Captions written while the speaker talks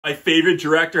My favorite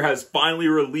director has finally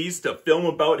released a film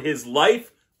about his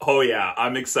life. Oh yeah,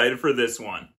 I'm excited for this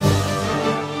one. Of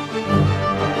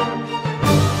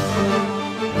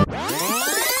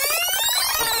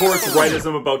course, right as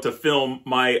I'm about to film,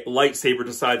 my lightsaber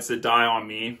decides to die on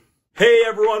me. Hey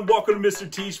everyone, welcome to Mr.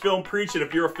 T's Film Preach, and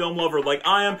if you're a film lover like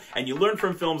I am, and you learn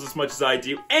from films as much as I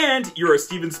do, and you're a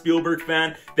Steven Spielberg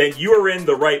fan, then you are in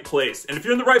the right place. And if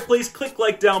you're in the right place, click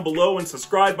like down below and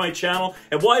subscribe my channel,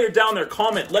 and while you're down there,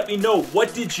 comment, let me know,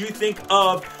 what did you think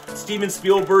of Steven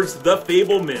Spielberg's The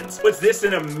Fabelmans? Was this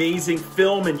an amazing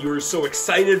film and you were so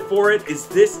excited for it? Is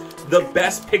this the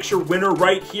best picture winner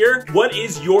right here? What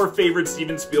is your favorite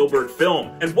Steven Spielberg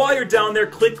film? And while you're down there,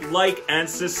 click like and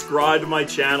subscribe to my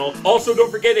channel. Also, don't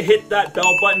forget to hit that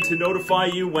bell button to notify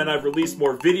you when I release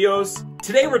more videos.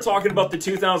 Today we're talking about the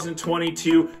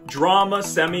 2022 drama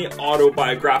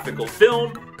semi-autobiographical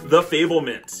film, The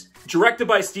Fabelmans. Directed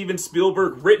by Steven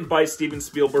Spielberg, written by Steven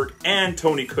Spielberg and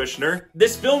Tony Kushner.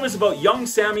 This film is about young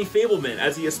Sammy Fabelman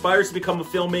as he aspires to become a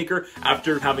filmmaker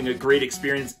after having a great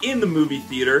experience in the movie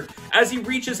theater as he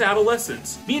reaches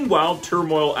adolescence. Meanwhile,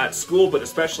 turmoil at school, but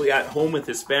especially at home with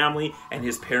his family and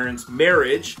his parents'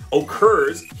 marriage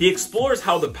occurs. He explores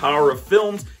how the power of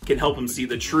films can help him see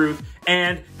the truth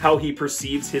and how he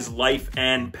perceives his life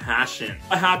and passion.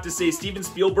 I have to say, Steven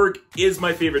Spielberg is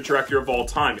my favorite director of all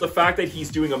time. The fact that he's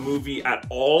doing a movie at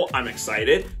all, I'm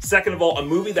excited. Second of all, a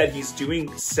movie that he's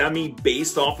doing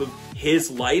semi-based off of his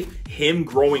life, him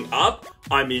growing up,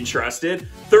 I'm interested.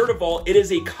 Third of all, it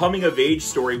is a coming-of-age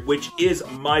story, which is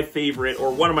my favorite,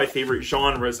 or one of my favorite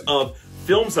genres of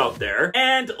films out there.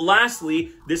 And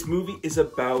lastly, this movie is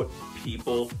about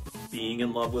people being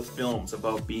in love with films,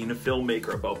 about being a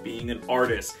filmmaker, about being an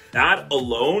artist. That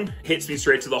alone hits me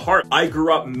straight to the heart. I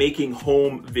grew up making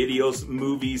home videos,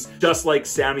 movies, just like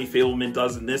Sammy Fabelman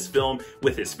does in this film,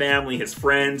 with his family, his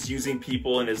friends, using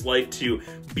people in his life to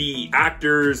be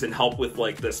actors and help with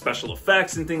like the special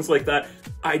effects and things like that.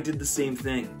 I did the same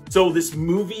thing. So this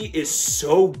movie is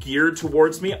so geared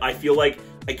towards me. I feel like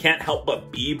I can't help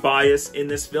but be biased in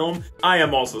this film. I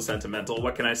am also sentimental,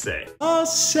 what can I say? A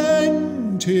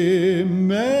sentimental.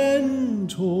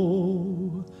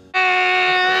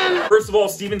 First of all,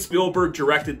 Steven Spielberg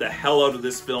directed the hell out of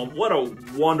this film. What a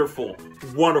wonderful,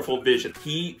 wonderful vision.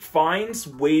 He finds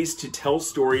ways to tell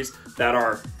stories that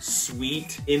are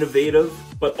sweet, innovative,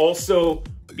 but also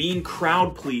being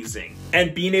crowd-pleasing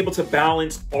and being able to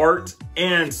balance art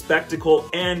and spectacle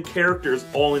and characters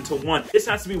all into one. This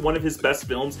has to be one of his best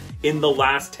films in the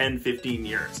last 10-15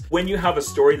 years. When you have a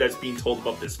story that's being told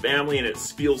about this family and it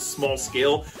feels small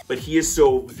scale, but he is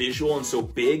so visual and so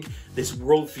big, this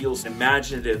world feels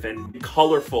imaginative and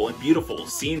colorful and beautiful,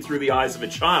 seen through the eyes of a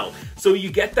child. So you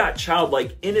get that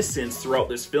childlike innocence throughout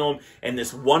this film and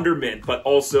this wonderment, but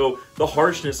also the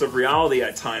harshness of reality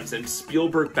at times, and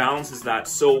Spielberg balances that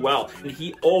so well, and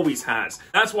he always has.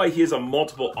 That's why he is a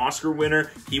multiple Oscar winner.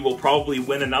 He will probably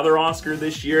win another Oscar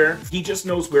this year. He just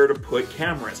knows where to put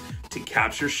cameras to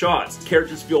capture shots.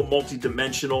 Characters feel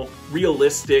multi-dimensional,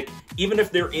 realistic, even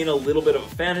if they're in a little bit of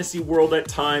a fantasy world at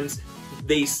times,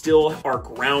 they still are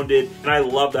grounded, and I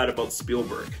love that about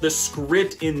Spielberg. The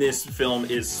script in this film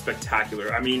is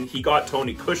spectacular. I mean, he got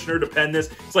Tony Kushner to pen this.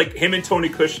 It's like him and Tony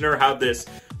Kushner have this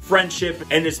friendship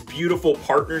and this beautiful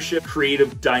partnership,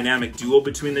 creative dynamic duo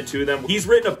between the two of them. He's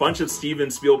written a bunch of Steven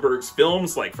Spielberg's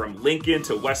films, like from Lincoln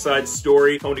to West Side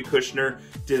Story. Tony Kushner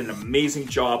did an amazing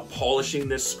job polishing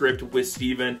this script with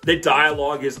Steven. The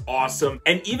dialogue is awesome,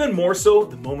 and even more so,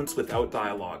 the moments without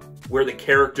dialogue, where the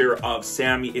character of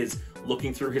Sammy is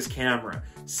looking through his camera,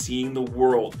 seeing the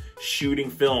world, shooting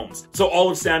films. So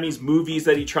all of Sammy's movies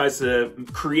that he tries to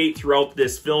create throughout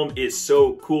this film is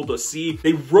so cool to see.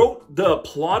 They wrote the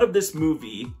plot of this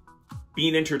movie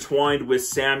being intertwined with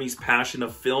Sammy's passion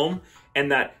of film,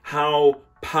 and that how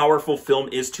powerful film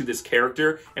is to this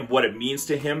character and what it means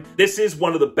to him. This is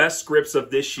one of the best scripts of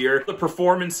this year. The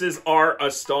performances are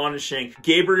astonishing.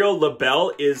 Gabriel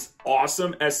LaBelle is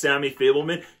awesome as Sammy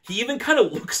Fabelman. He even kind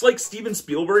of looks like Steven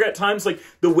Spielberg at times, like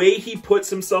the way he puts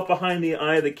himself behind the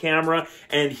eye of the camera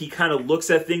and he kind of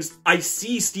looks at things. I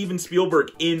see Steven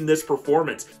Spielberg in this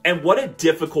performance, and what a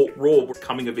difficult role.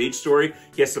 Coming of age story.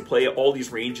 He has to play all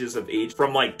these ranges of age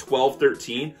from like 12,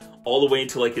 13 all the way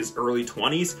into like his early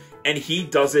 20s, and he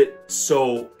does it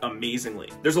so amazingly.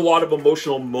 There's a lot of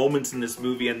emotional moments in this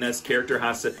movie, and this character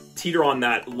has to teeter on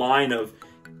that line of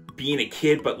being a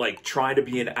kid, but like trying to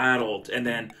be an adult, and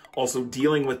then also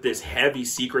dealing with this heavy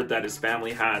secret that his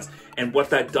family has, and what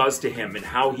that does to him, and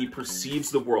how he perceives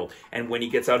the world, and when he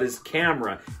gets out his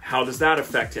camera, how does that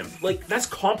affect him? Like, that's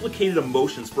complicated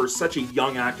emotions for such a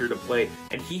young actor to play,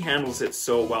 and he handles it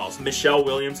so well. So Michelle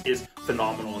Williams is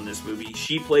phenomenal in this movie.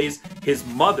 She plays his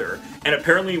mother, and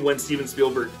apparently when Steven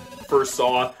Spielberg first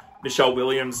saw Michelle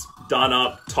Williams done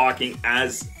up talking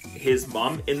as his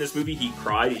mom in this movie, he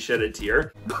cried, he shed a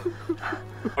tear.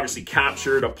 Obviously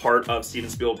captured a part of Steven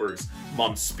Spielberg's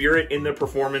mom's spirit in the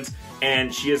performance,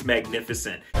 and she is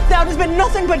magnificent. That has been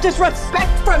nothing but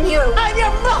disrespect from you. I'm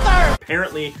your mother!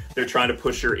 Apparently, they're trying to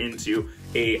push her into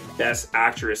a Best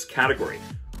Actress category.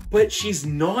 But she's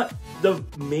not the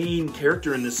main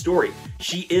character in this story.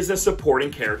 She is a supporting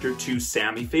character to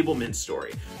Sammy Fabelman's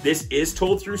story. This is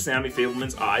told through Sammy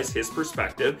Fabelman's eyes, his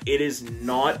perspective. It is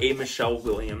not a Michelle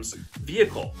Williams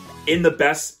vehicle. In the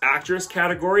Best Actress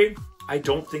category, I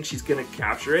don't think she's gonna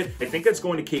capture it. I think it's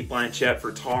going to Cate Blanchett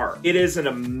for Tar. It is an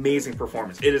amazing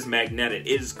performance. It is magnetic.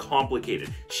 It is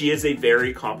complicated. She is a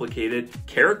very complicated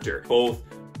character, both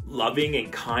loving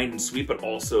and kind and sweet, but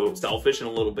also selfish and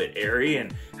a little bit airy,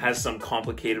 and has some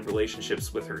complicated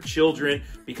relationships with her children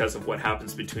because of what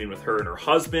happens with her and her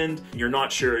husband. You're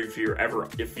not sure if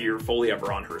you're fully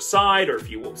ever on her side, or if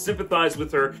you will sympathize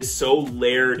with her. It's so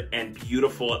layered and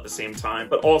beautiful at the same time,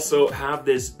 but also have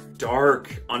this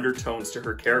dark undertones to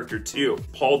her character too.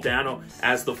 Paul Dano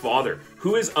as the father,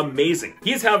 who is amazing.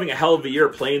 He's having a hell of a year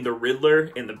playing the Riddler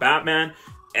in the Batman.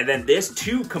 And then this,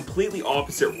 two completely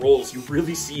opposite roles. You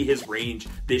really see his range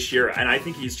this year, and I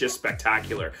think he's just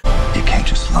spectacular. You can't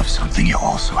just love something, you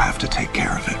also have to take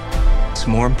care of it. It's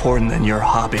more important than your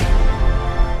hobby.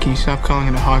 Can you stop calling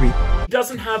it a hobby? He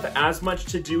doesn't have as much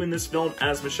to do in this film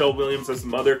as Michelle Williams as the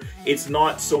mother. It's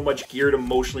not so much geared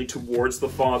emotionally towards the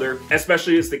father,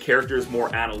 especially as the character is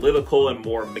more analytical and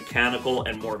more mechanical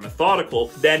and more methodical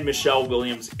than Michelle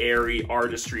Williams' airy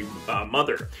artistry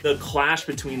mother. The clash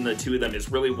between the two of them is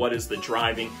really what is the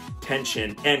driving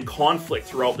tension and conflict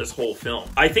throughout this whole film.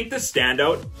 I think the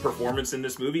standout performance in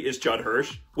this movie is Judd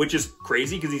Hirsch, which is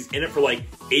crazy because he's in it for like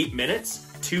 8 minutes,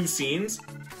 2 scenes.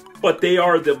 But they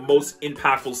are the most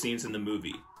impactful scenes in the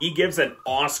movie. He gives an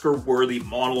Oscar-worthy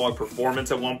monologue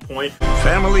performance at one point.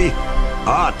 Family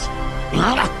art.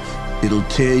 It'll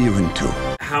tear you in two.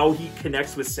 How he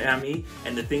connects with Sammy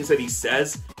and the things that he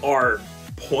says are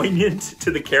poignant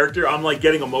to the character. I'm like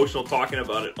getting emotional talking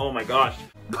about it. Oh my gosh.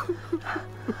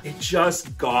 It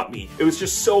just got me. It was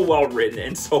just so well written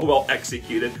and so well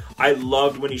executed. I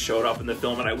loved when he showed up in the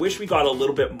film, and I wish we got a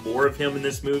little bit more of him in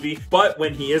this movie. But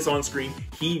when he is on screen,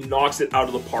 he knocks it out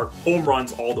of the park. Home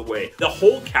runs all the way. The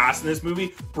whole cast in this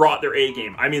movie brought their A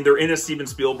game. I mean, they're in a Steven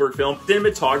Spielberg film.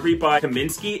 Cinematography by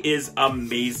Kaminsky is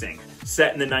amazing.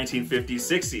 Set in the 1950s,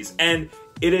 60s. And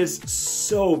it is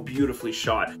so beautifully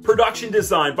shot. Production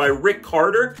design by Rick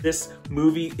Carter. This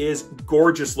movie is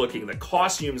gorgeous looking. The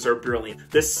costumes are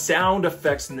brilliant. The sound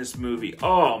effects in this movie,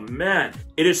 oh man.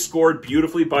 It is scored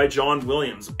beautifully by John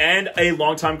Williams and a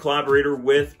longtime collaborator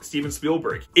with Steven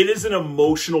Spielberg. It is an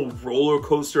emotional roller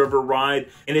coaster of a ride,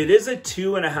 and it is a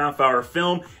 2.5-hour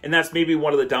film, and that's maybe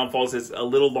one of the downfalls. It's a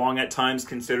little long at times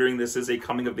considering this is a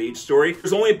coming of age story.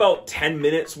 There's only about 10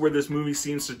 minutes where this movie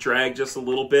seems to drag just a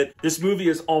little bit. This movie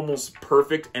is almost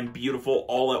perfect and beautiful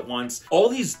all at once. All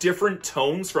these different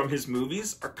tones from his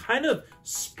movies are kind of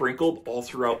sprinkled all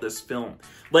throughout this film.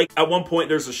 Like at one point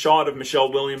there's a shot of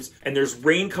Michelle Williams and there's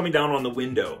rain coming down on the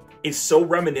window. It's so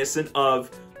reminiscent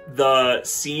of the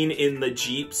scene in the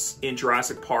Jeeps in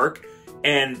Jurassic Park,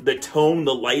 and the tone,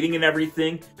 the lighting and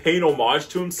everything, paying homage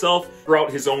to himself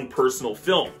throughout his own personal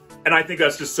film. And I think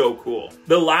that's just so cool.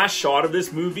 The last shot of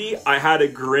this movie, I had a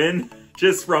grin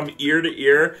just from ear to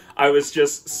ear. I was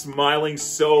just smiling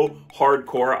so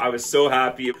hardcore. I was so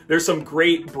happy. There's some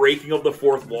great breaking of the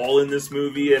fourth wall in this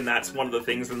movie, and that's one of the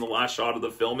things in the last shot of the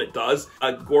film it does.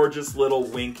 A gorgeous little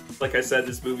wink. Like I said,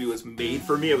 this movie was made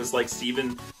for me. It was like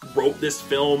Steven wrote this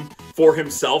film for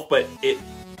himself, but it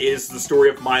is the story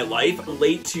of my life.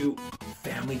 Relate to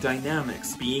family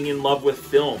dynamics, being in love with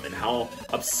film, and how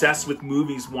obsessed with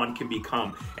movies one can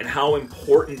become, and how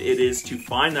important it is to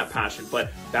find that passion,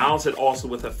 but balance it also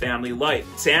with a family life.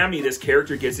 Sammy, this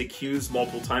character, gets accused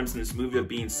multiple times in this movie of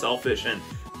being selfish and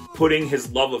putting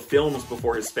his love of films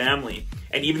before his family.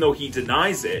 And even though he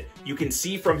denies it, you can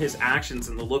see from his actions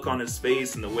and the look on his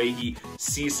face and the way he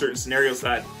sees certain scenarios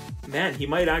that, man, he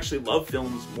might actually love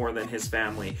films more than his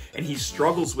family, and he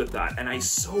struggles with that, and I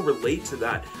so relate to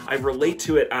that. I relate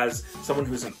to it as someone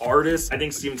who's an artist. I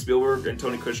think Steven Spielberg and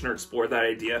Tony Kushner explored that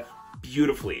idea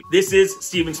beautifully. This is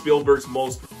Steven Spielberg's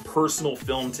most personal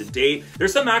film to date.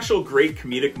 There's some actual great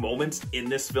comedic moments in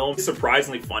this film,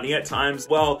 surprisingly funny at times,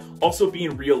 while also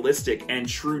being realistic and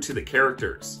true to the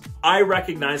characters. I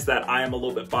recognize that I am a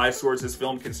little bit biased towards this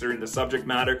film considering the subject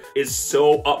matter is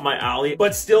so up my alley,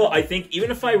 but still I think even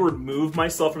if I remove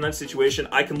myself from that situation,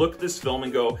 I can look at this film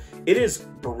and go, it is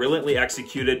brilliantly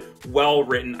executed, well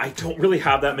written. I don't really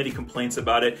have that many complaints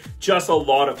about it, just a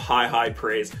lot of high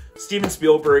praise. Steven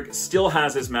Spielberg still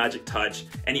has his magic touch,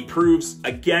 and he proves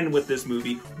again with this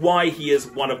movie why he is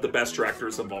one of the best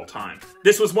directors of all time.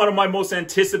 This was one of my most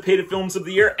anticipated films of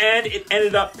the year, and it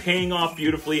ended up paying off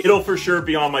beautifully. It'll for sure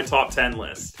be on my top 10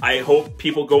 list. I hope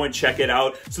people go and check it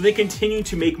out so they continue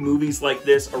to make movies like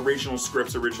this, original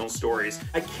scripts, original stories.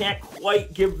 I can't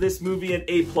quite give this movie an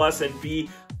A+ and be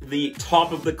the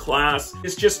top of the class.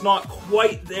 It's just not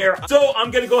quite there. So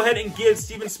I'm gonna go ahead and give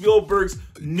Steven Spielberg's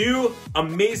new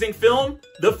amazing film,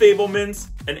 The Fabelmans,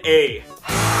 an A.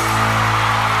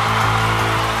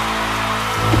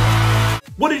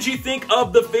 What did you think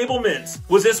of The Fabelmans?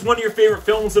 Was this one of your favorite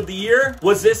films of the year?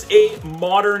 Was this a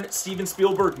modern Steven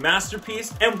Spielberg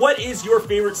masterpiece? And what is your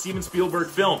favorite Steven Spielberg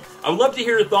film? I would love to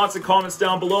hear your thoughts and comments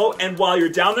down below. And while you're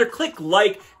down there, click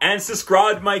like and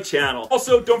subscribe to my channel.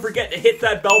 Also, don't forget to hit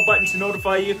that bell button to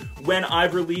notify you when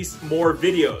I've released more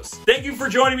videos. Thank you for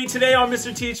joining me today on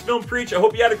Mr. TH Film Preach. I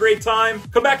hope you had a great time.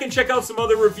 Come back and check out some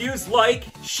other reviews like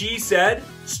She Said,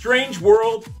 Strange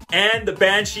World, and The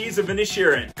Banshees of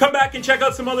Inisherin. Come back and check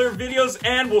out some other videos,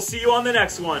 and we'll see you on the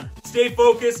next one. Stay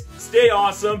focused, stay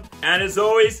awesome, and as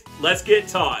always, let's get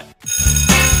taught.